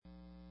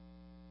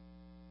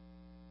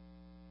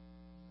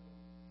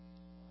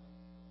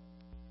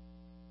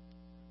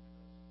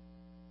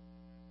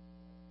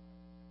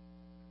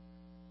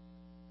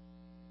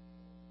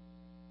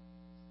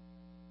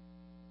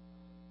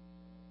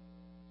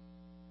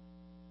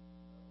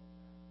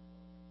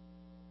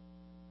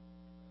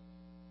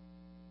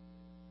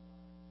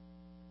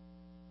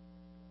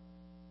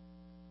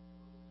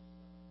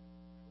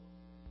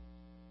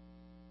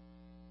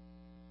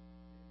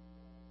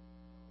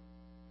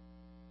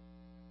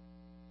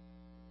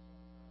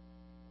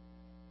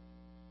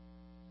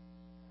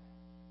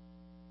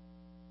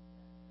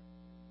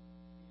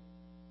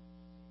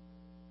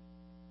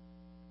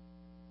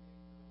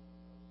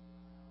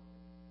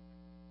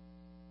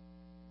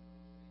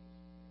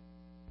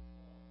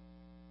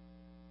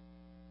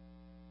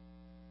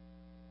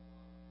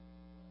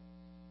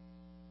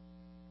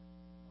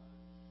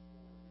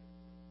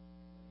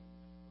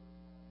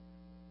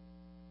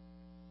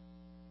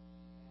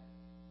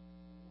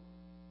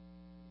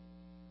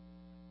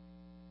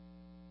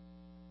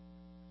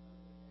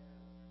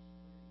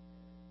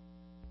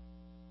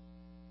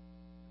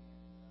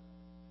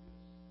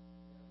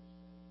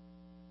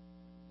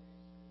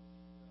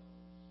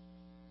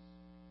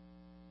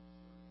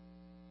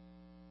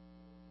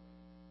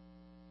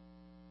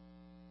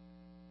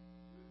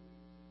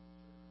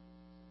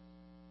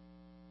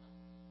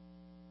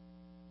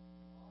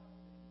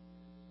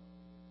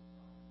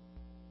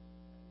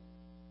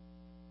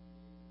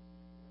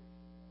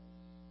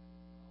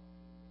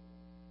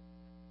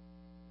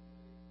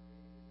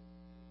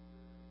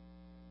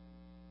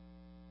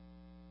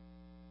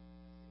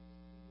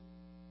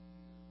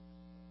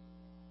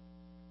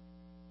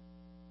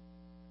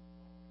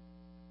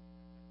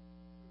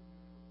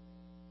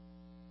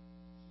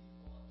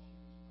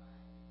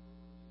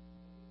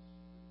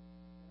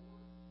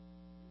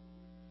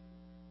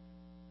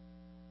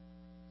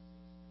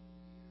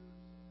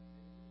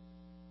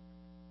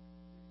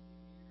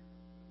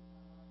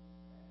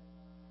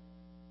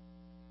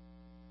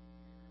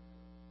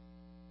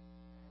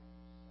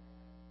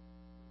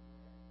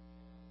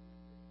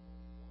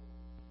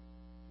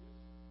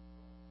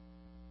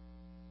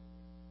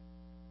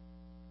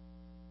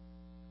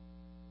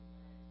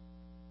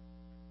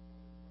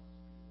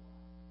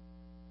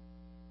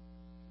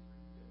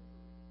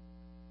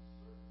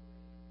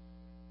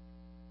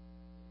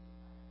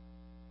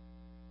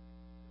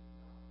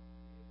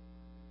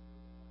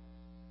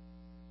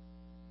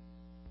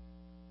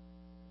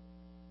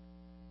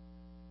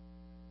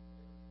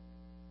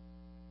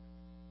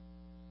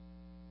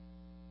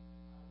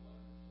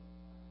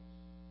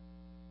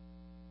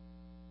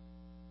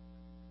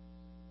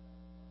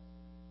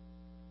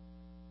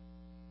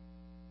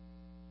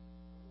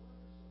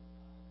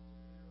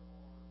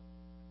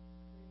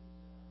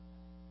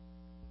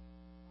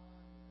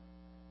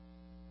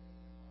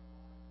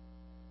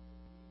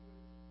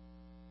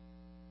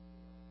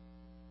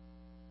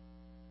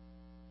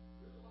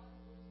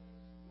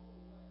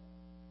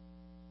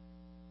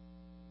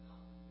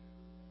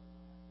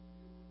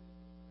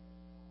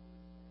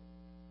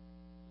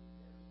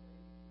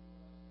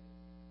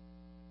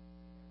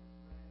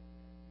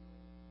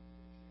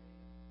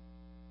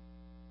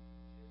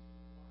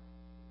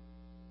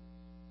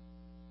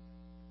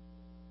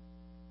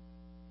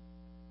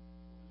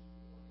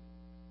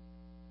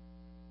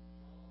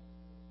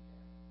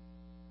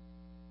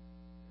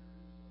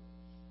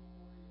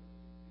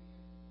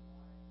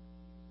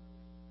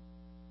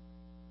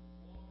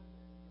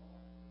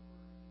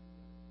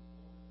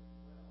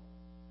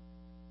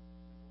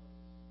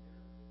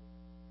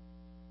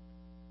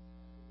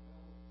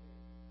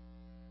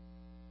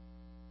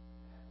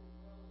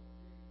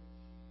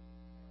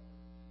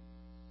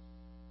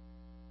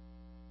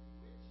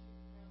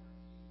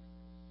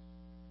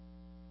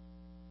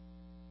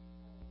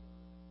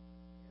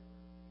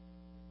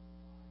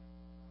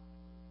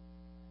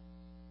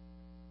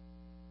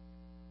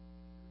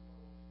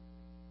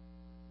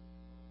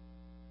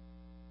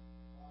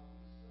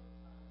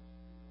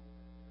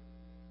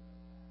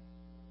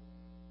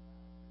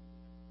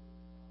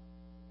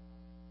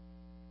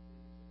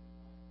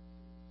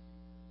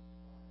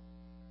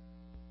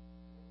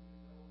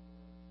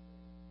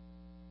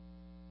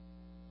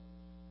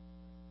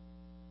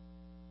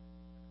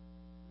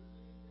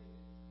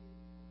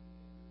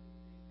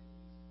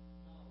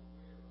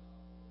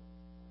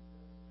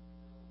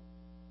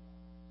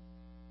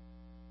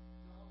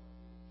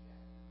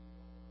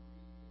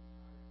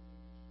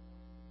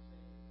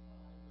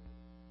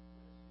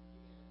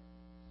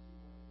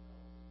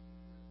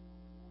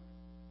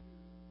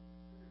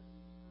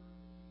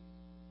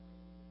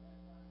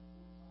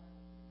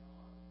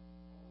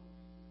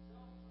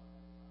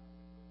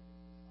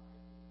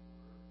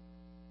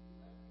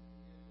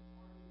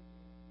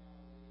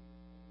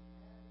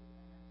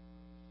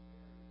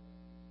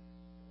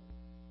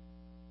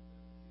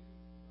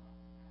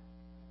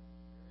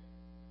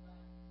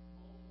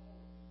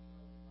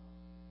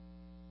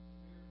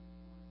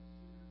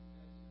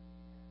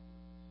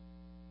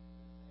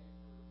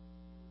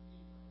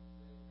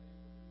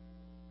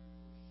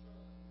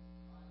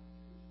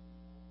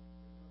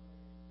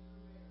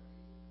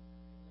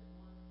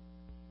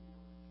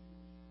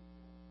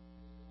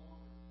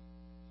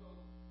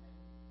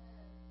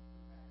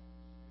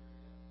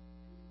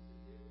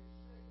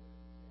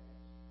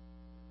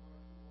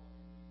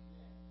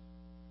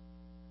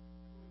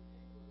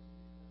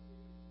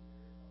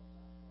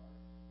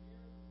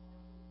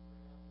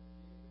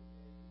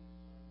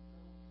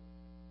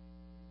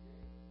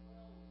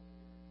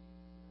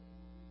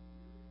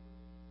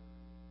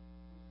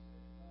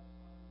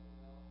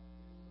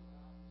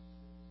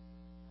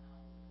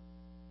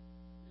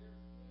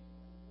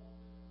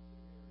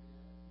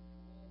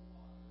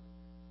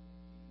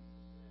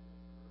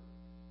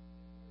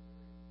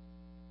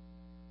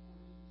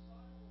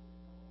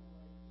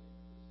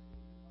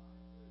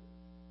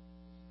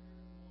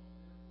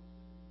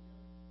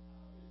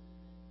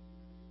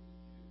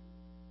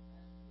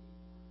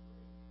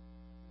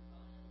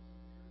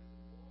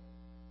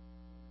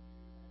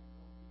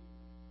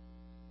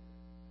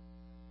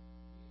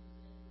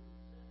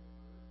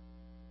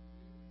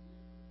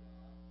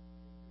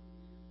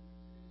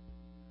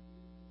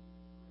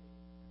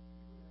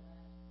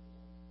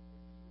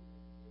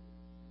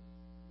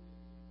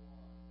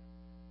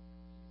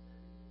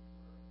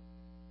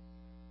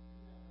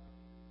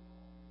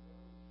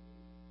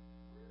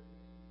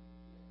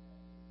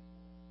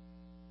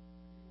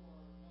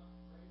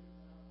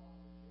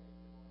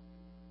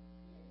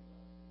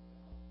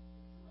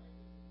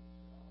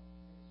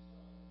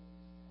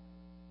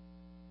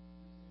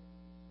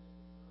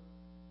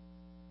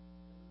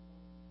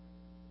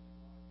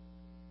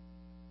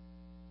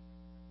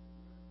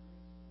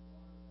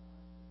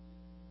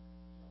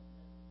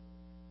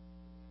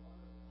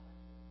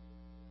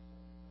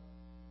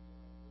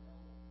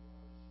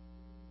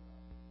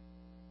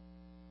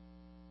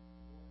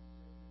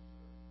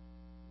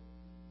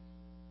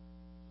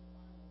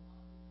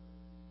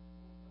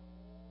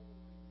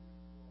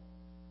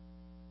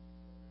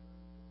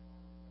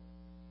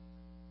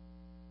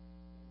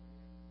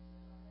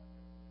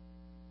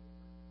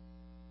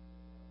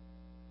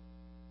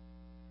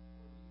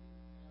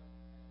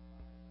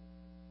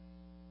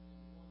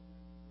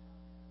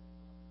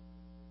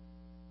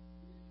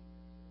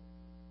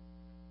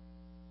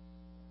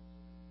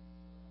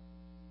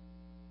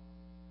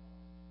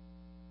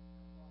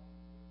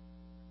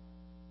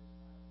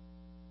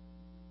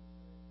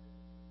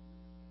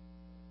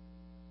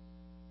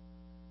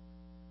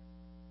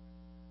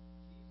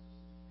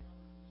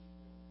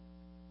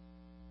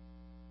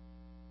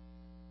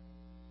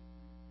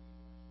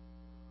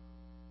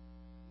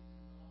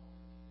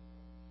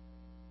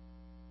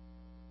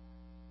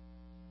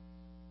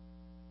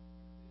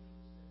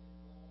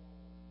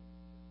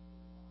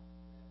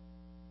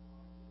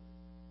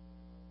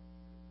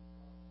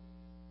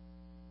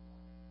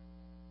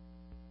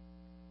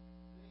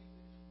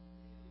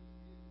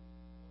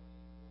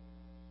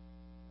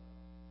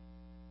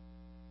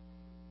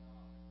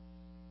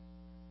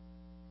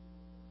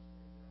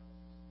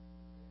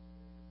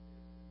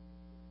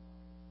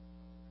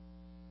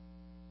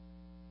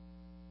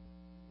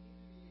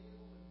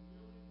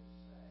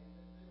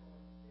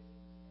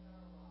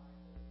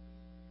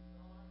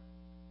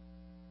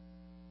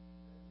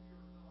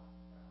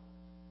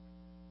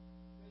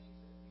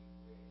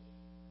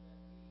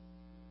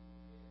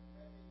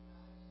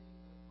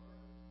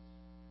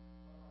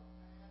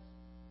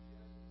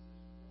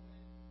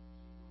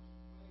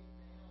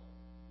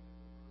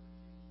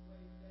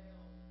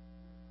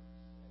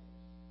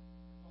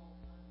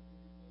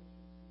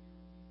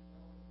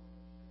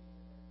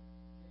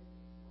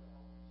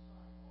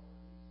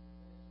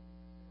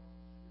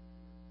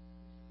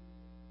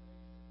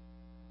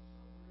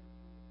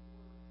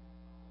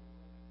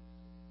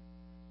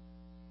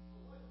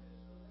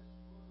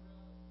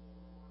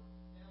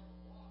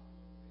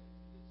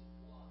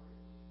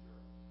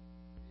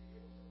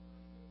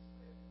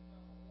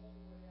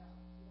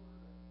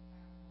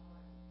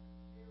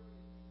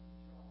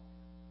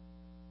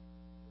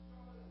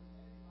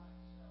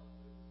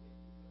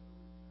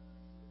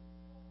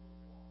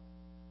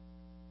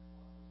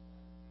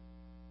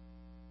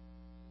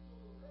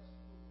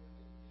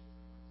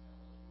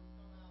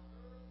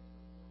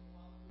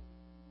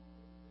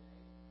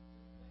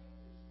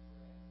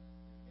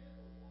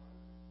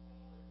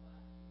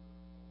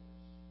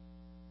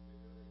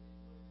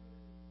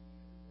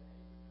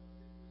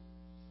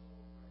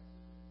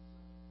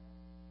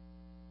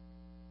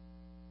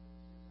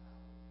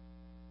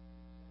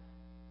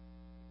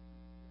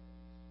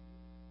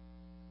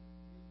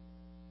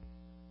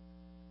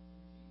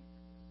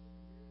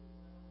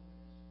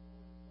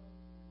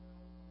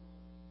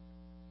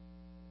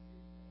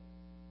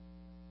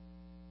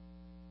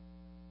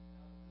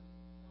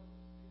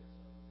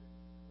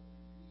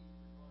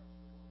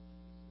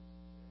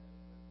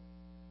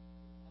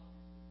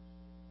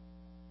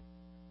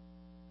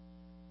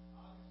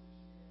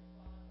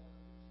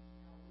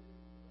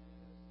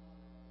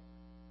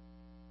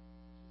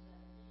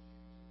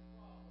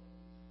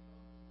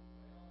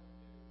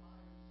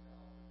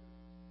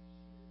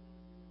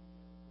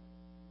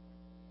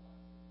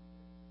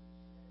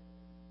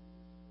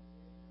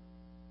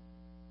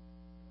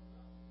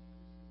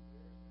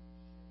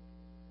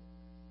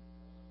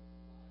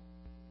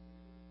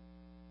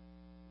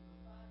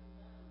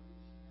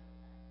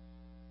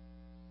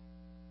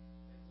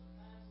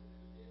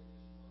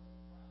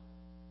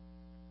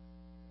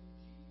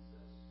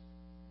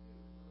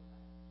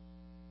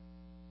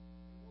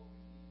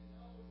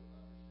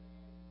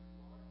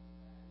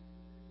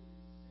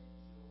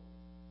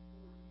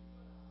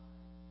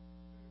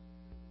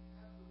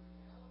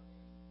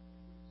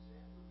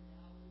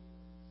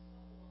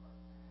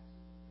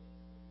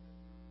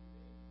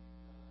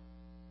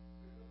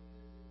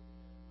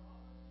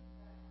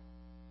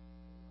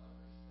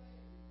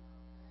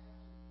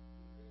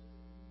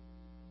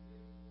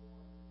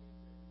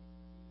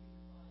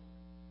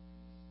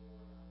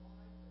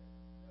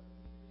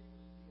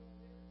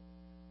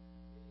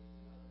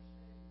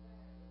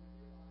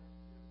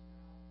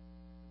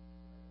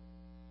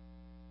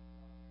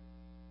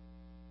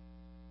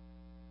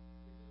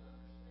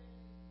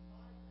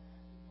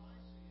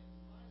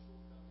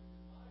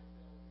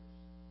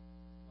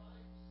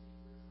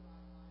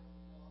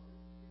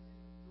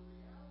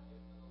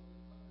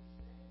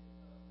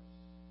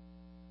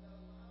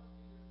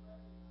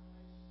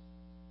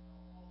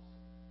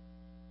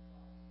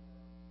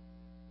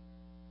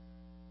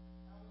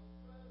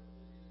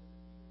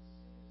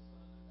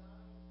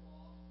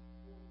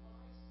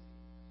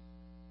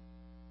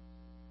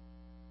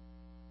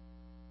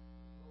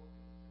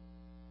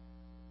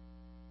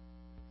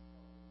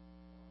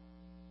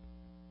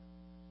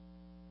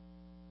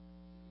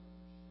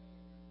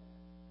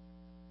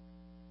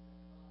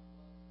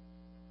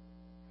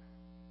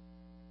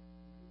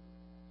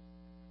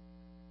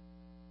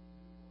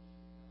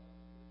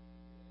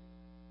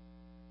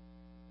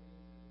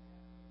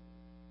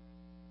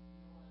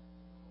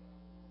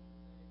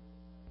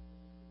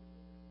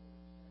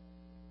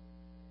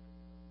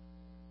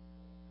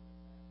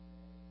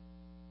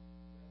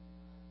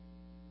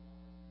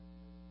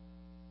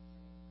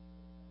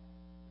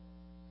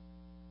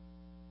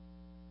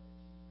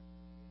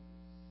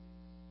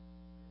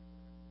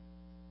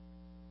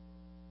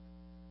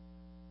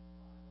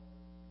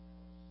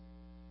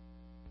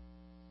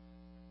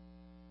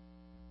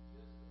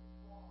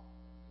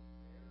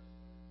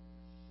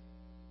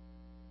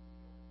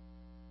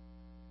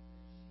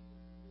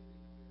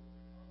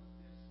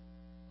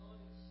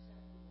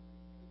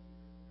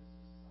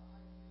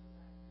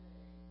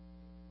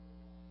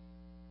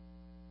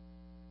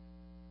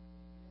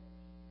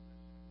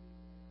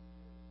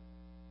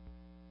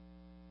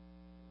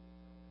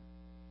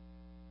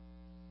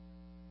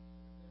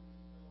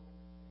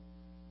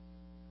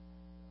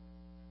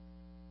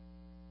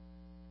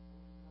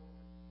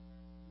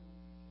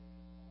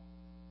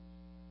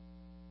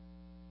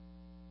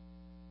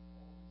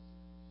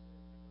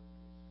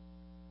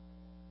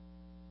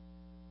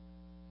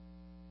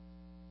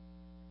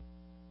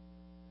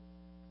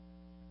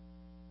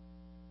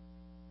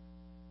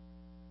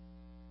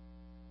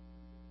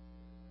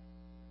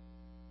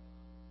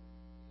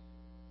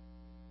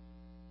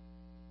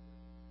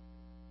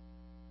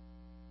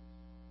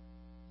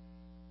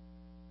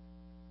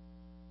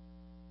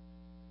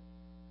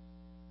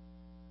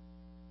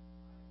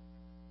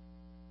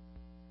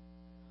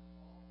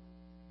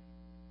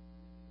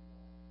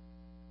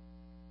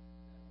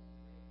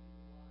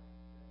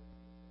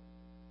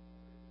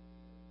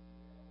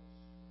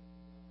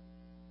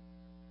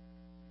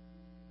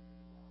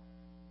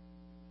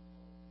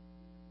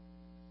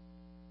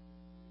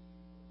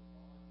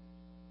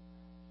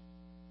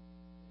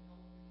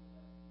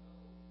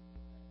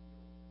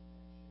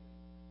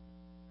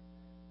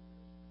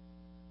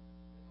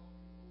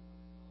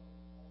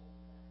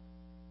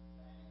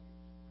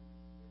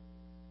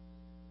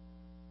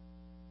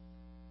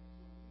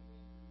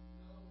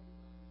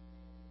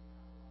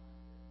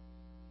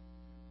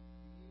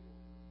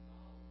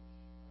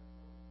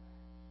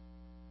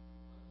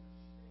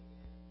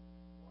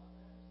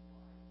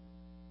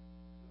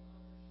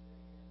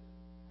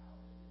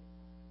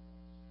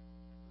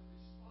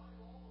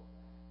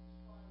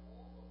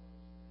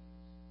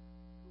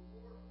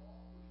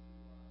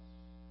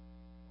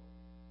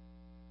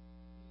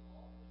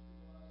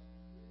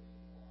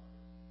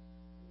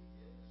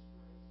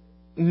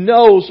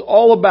knows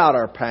all about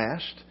our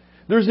past.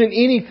 There isn't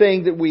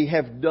anything that we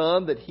have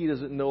done that He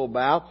doesn't know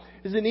about.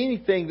 There isn't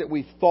anything that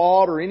we've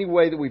thought or any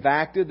way that we've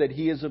acted that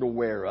He isn't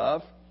aware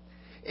of.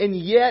 And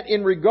yet,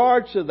 in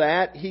regards to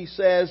that, He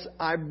says,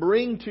 I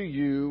bring to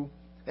you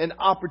an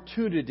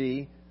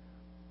opportunity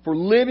for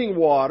living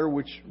water,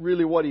 which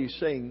really what He's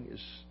saying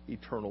is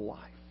eternal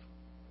life.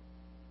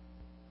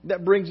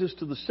 That brings us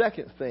to the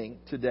second thing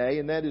today,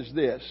 and that is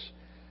this,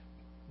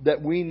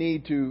 that we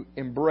need to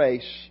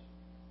embrace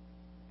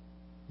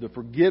the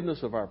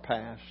forgiveness of our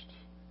past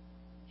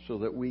so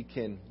that we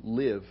can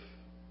live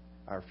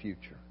our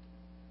future.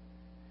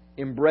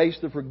 Embrace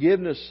the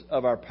forgiveness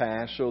of our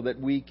past so that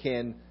we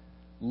can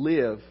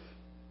live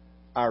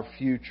our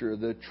future.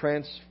 The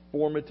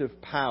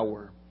transformative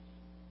power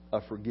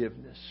of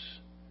forgiveness.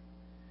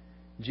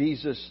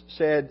 Jesus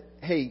said,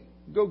 hey,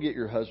 go get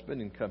your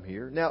husband and come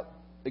here. Now,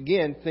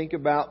 again, think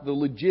about the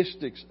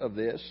logistics of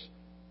this.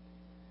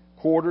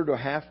 Quarter to a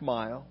half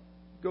mile.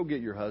 Go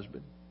get your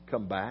husband.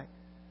 Come back.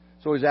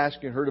 So He's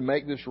asking her to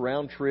make this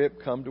round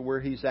trip, come to where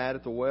he's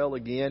at the well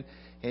again.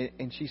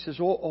 And she says,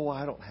 oh,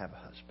 I don't have a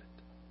husband.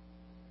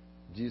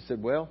 Jesus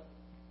said, well,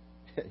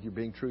 you're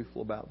being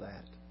truthful about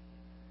that.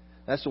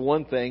 That's the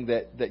one thing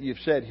that you've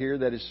said here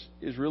that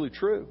is really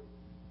true.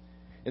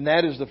 And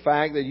that is the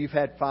fact that you've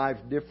had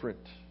 5 different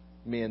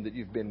men that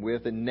you've been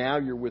with, and now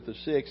you're with the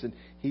 6th, and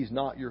he's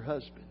not your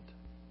husband.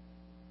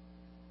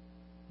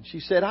 And she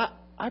said,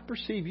 I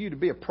perceive you to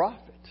be a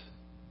prophet.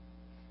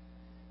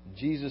 And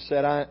Jesus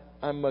said,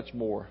 I'm much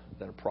more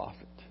than a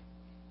prophet.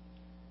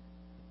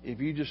 If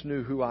you just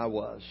knew who I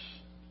was,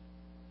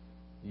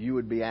 you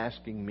would be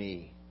asking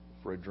me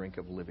for a drink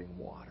of living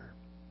water.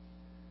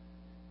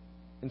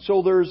 And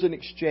so there's an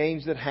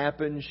exchange that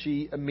happens.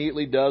 She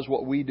immediately does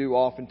what we do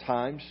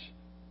oftentimes.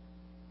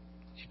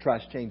 She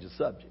tries to change the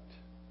subject.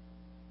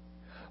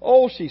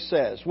 Oh, she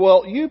says,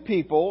 well, you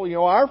people,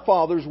 our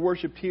fathers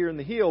worshipped here in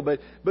the hill,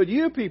 but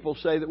you people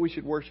say that we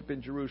should worship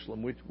in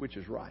Jerusalem, which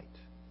is right.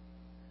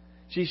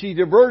 She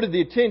diverted the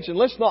attention.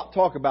 Let's not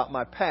talk about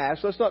my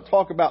past. Let's not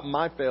talk about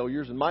my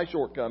failures and my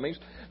shortcomings.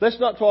 Let's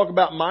not talk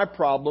about my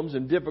problems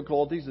and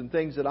difficulties and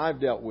things that I've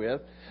dealt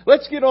with.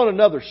 Let's get on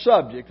another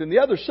subject. And the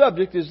other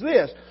subject is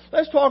this.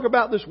 Let's talk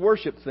about this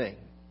worship thing.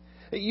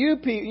 You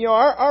people,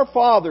 our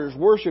fathers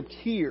worshipped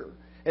here.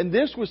 And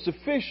this was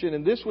sufficient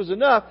and this was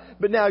enough.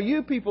 But now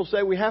you people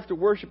say we have to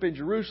worship in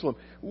Jerusalem.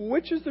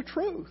 Which is the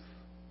truth?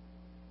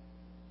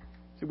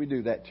 See, we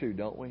do that too,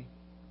 don't we?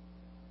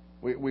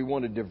 We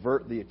want to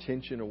divert the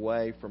attention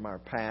away from our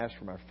past,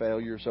 from our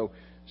failures.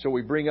 So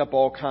we bring up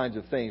all kinds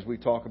of things. We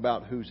talk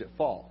about who's at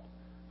fault.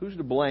 Who's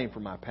to blame for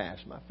my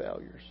past, my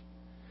failures?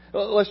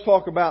 Let's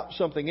talk about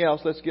something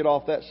else. Let's get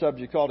off that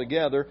subject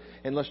altogether.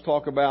 And let's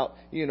talk about,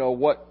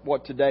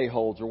 what today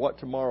holds or what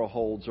tomorrow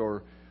holds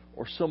or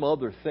some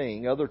other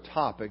thing, other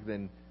topic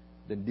than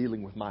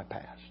dealing with my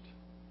past.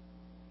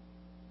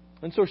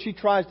 And so she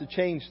tries to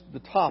change the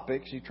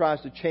topic. She tries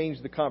to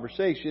change the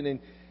conversation. And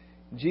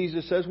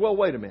Jesus says, well,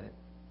 wait a minute.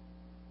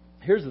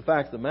 Here's the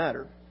fact of the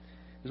matter.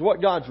 Is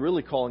what God's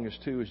really calling us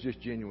to is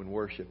just genuine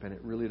worship. And it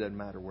really doesn't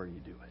matter where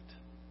you do it.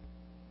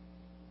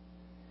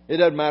 It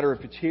doesn't matter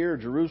if it's here,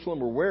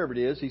 Jerusalem, or wherever it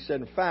is. He said,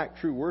 in fact,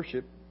 true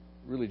worship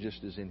really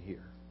just is in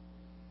here.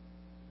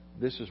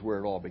 This is where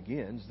it all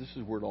begins. This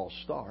is where it all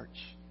starts.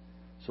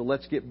 So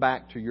let's get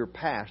back to your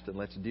past and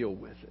let's deal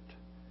with it.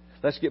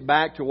 Let's get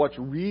back to what's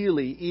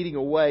really eating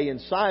away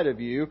inside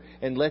of you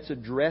and let's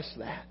address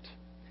that.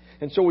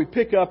 And so we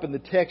pick up in the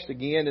text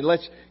again and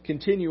let's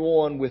continue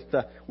on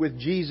with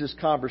Jesus'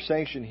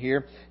 conversation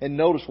here and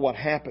notice what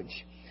happens.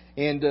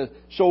 And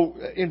so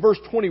in verse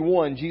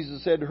 21,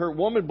 Jesus said to her,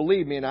 "Woman,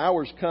 believe me, an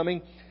hour is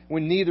coming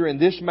when neither in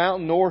this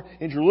mountain nor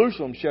in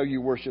Jerusalem shall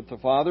you worship the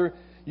Father.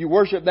 You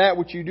worship that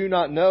which you do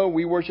not know.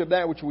 We worship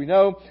that which we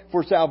know,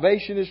 for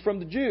salvation is from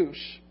the Jews.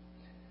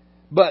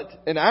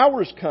 But an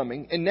hour is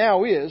coming, and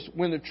now is,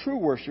 when the true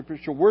worshipers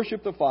shall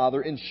worship the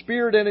Father in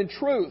spirit and in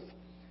truth.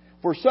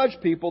 For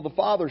such people the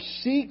Father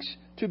seeks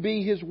to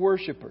be His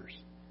worshipers."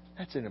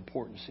 That's an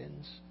important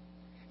sentence.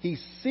 He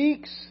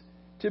seeks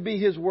to be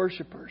His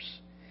worshipers.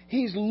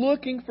 He's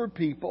looking for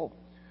people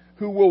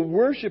who will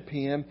worship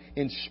Him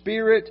in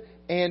spirit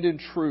and in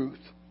truth.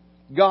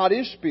 God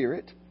is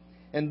spirit,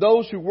 and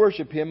those who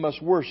worship Him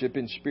must worship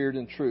in spirit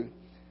and truth.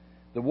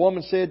 The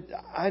woman said,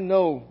 "I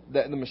know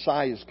that the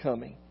Messiah is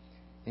coming."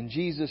 And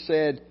Jesus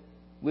said,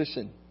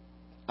 "Listen,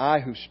 I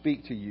who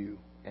speak to you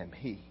am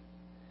He.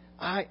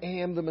 I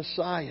am the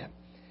Messiah."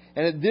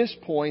 And at this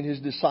point,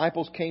 His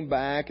disciples came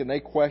back and they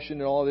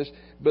questioned all this.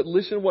 But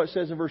listen to what it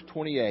says in verse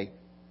 28.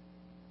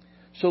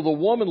 "So the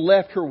woman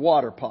left her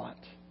water pot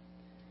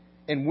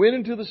and went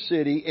into the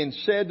city and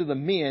said to the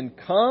men,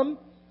 'Come,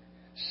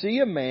 see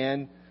a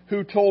man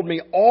who told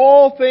me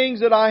all things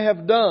that I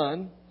have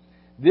done.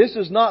 This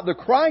is not the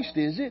Christ,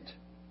 is it?'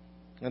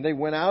 And they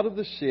went out of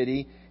the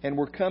city and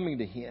were coming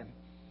to Him.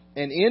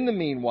 And in the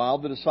meanwhile,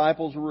 the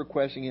disciples were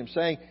requesting Him,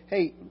 saying,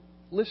 'Hey,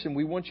 listen,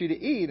 we want you to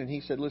eat.' And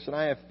He said, 'Listen,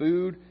 I have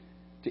food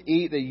to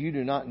eat that you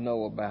do not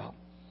know about.'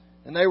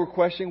 And they were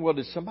questioning, 'Well,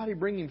 did somebody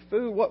bring Him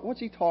food? What's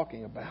He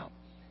talking about?'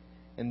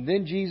 And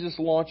then Jesus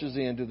launches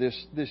into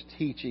this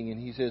teaching, and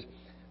He says,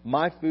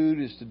 my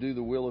food is to do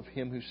the will of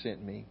Him who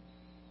sent me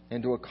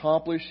and to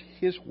accomplish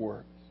His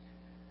work.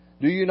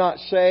 Do you not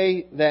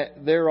say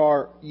that there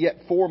are yet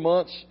 4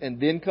 months and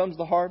then comes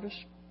the harvest?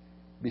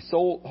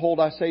 Behold,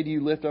 I say to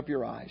you, lift up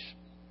your eyes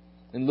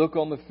and look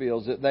on the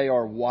fields, that they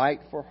are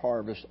white for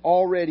harvest.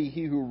 Already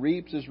he who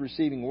reaps is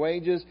receiving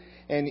wages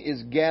and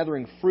is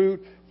gathering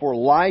fruit for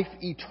life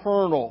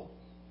eternal,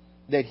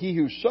 that he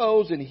who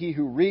sows and he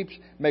who reaps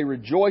may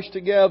rejoice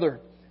together.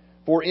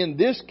 For in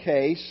this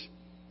case,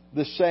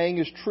 the saying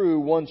is true,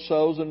 one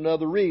sows and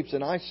another reaps.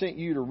 And I sent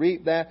you to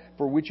reap that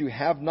for which you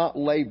have not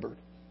labored.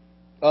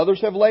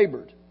 Others have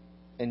labored,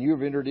 and you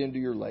have entered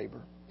into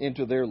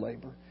their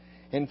labor.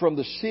 And from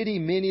the city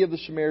many of the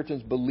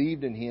Samaritans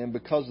believed in Him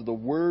because of the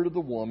word of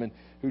the woman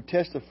who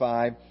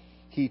testified,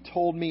 He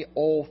told me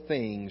all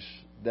things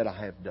that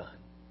I have done.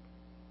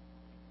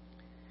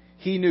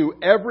 He knew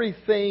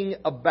everything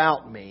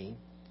about me,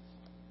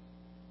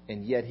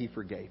 and yet He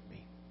forgave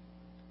me.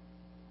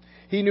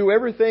 He knew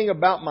everything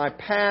about my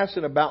past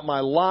and about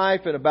my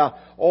life and about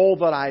all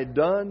that I had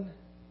done,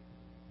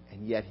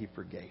 and yet He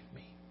forgave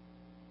me.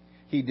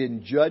 He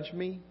didn't judge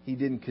me. He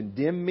didn't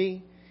condemn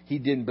me. He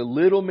didn't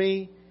belittle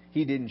me.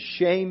 He didn't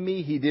shame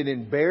me. He didn't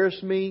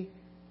embarrass me.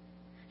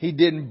 He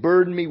didn't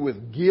burden me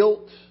with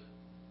guilt.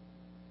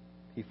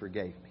 He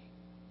forgave me.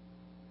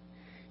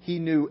 He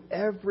knew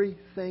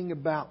everything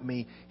about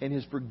me, and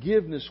His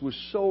forgiveness was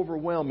so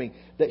overwhelming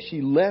that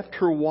she left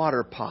her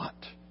water pot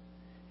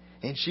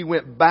and she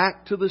went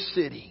back to the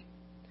city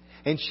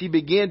and she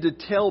began to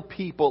tell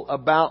people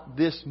about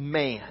this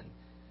man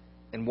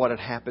and what had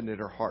happened in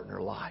her heart and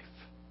her life.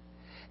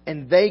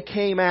 And they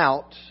came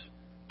out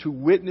to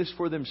witness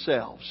for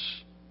themselves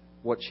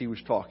what she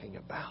was talking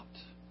about.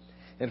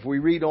 And if we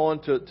read on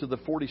to the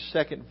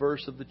 42nd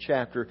verse of the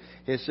chapter,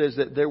 it says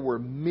that there were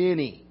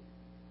many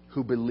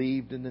who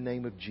believed in the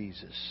name of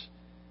Jesus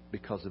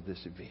because of this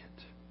event.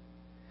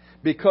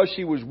 Because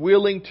she was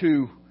willing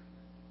to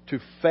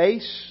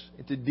face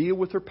and to deal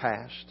with her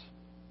past.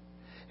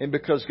 And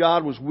because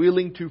God was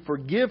willing to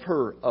forgive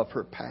her of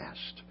her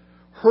past.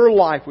 Her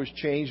life was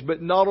changed,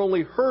 but not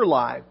only her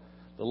life,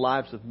 the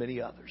lives of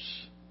many others.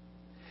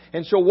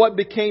 And so what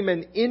became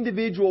an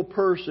individual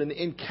person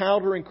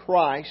encountering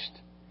Christ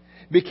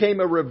became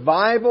a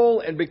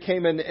revival and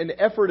became an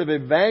effort of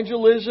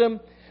evangelism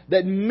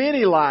that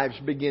many lives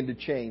began to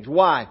change.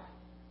 Why?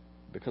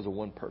 Because of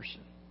one person.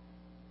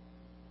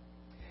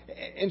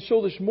 And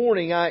so this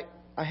morning I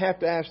have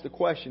to ask the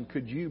question,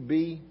 could you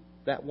be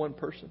that one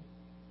person?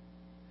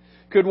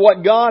 Could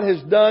what God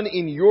has done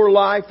in your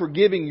life,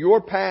 forgiving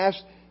your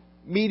past,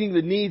 meeting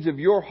the needs of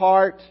your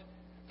heart,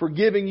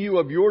 forgiving you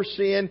of your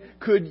sin,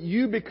 could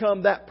you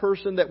become that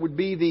person that would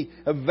be the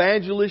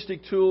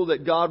evangelistic tool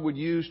that God would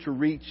use to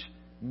reach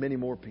many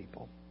more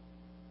people?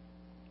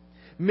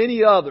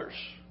 Many others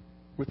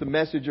with the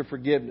message of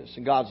forgiveness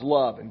and God's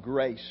love and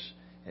grace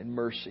and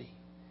mercy.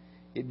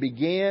 It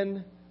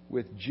began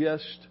with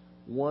just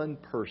one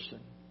person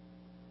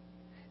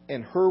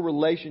and her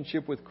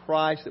relationship with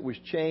Christ that was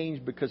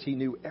changed because He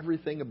knew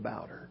everything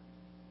about her,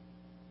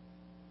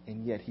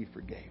 and yet He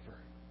forgave her.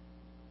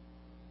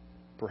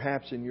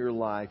 Perhaps in your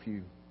life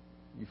you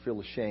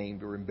feel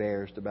ashamed or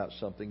embarrassed about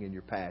something in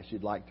your past.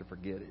 You'd like to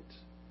forget it.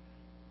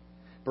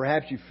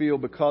 Perhaps you feel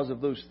because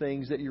of those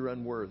things that you're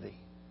unworthy.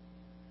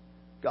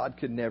 God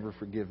could never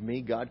forgive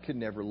me. God could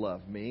never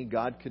love me.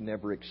 God could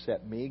never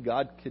accept me.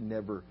 God could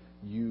never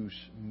use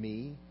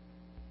me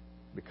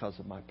because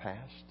of my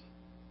past.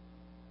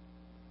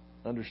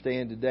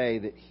 Understand today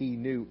that He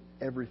knew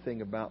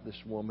everything about this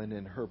woman,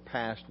 and her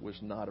past was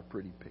not a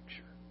pretty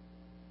picture.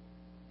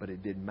 But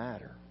it didn't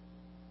matter.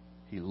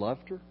 He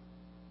loved her.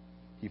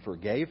 He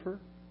forgave her.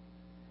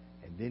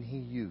 And then He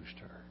used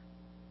her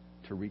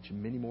to reach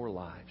many more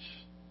lives,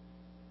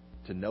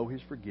 to know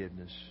His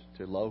forgiveness,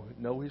 to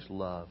know His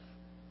love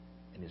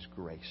and His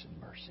grace and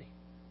mercy.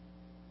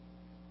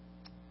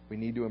 We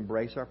need to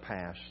embrace our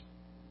past,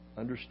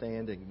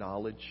 understand,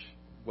 acknowledge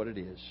what it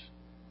is,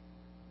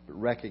 but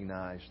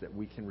recognize that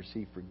we can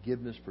receive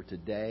forgiveness for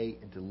today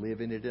and to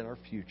live in it in our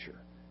future.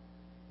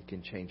 It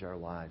can change our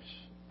lives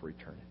for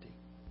eternity.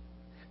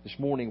 This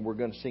morning we're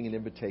going to sing an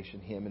invitation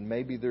hymn, and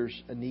maybe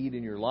there's a need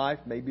in your life,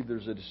 maybe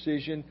there's a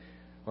decision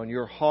on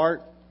your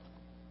heart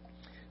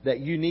that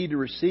you need to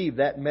receive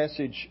that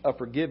message of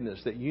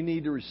forgiveness, that you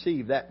need to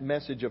receive that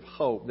message of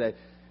hope, that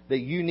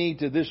you need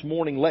to this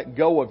morning let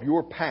go of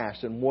your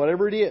past and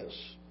whatever it is.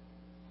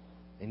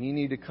 And you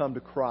need to come to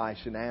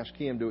Christ and ask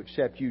Him to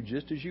accept you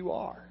just as you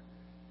are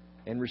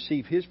and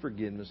receive His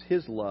forgiveness,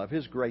 His love,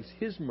 His grace,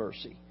 His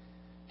mercy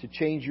to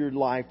change your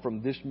life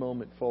from this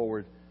moment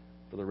forward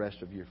for the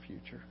rest of your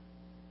future.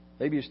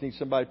 Maybe you just need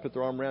somebody to put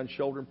their arm around your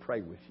shoulder and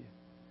pray with you.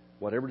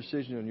 Whatever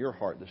decision in your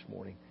heart this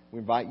morning, we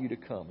invite you to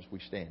come as we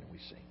stand and we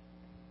sing.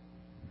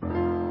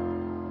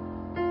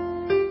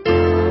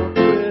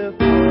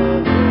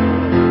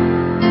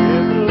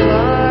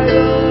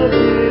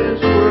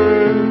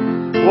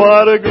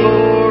 What a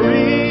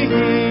glory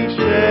He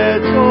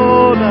sheds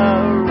on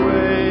our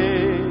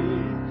way,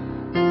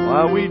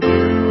 while we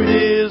do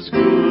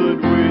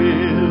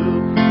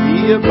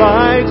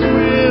abides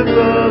with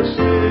us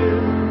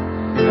still,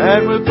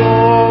 and with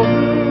all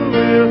who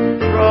will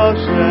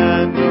trust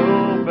and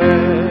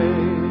obey.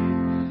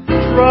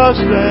 Trust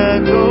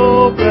and obey.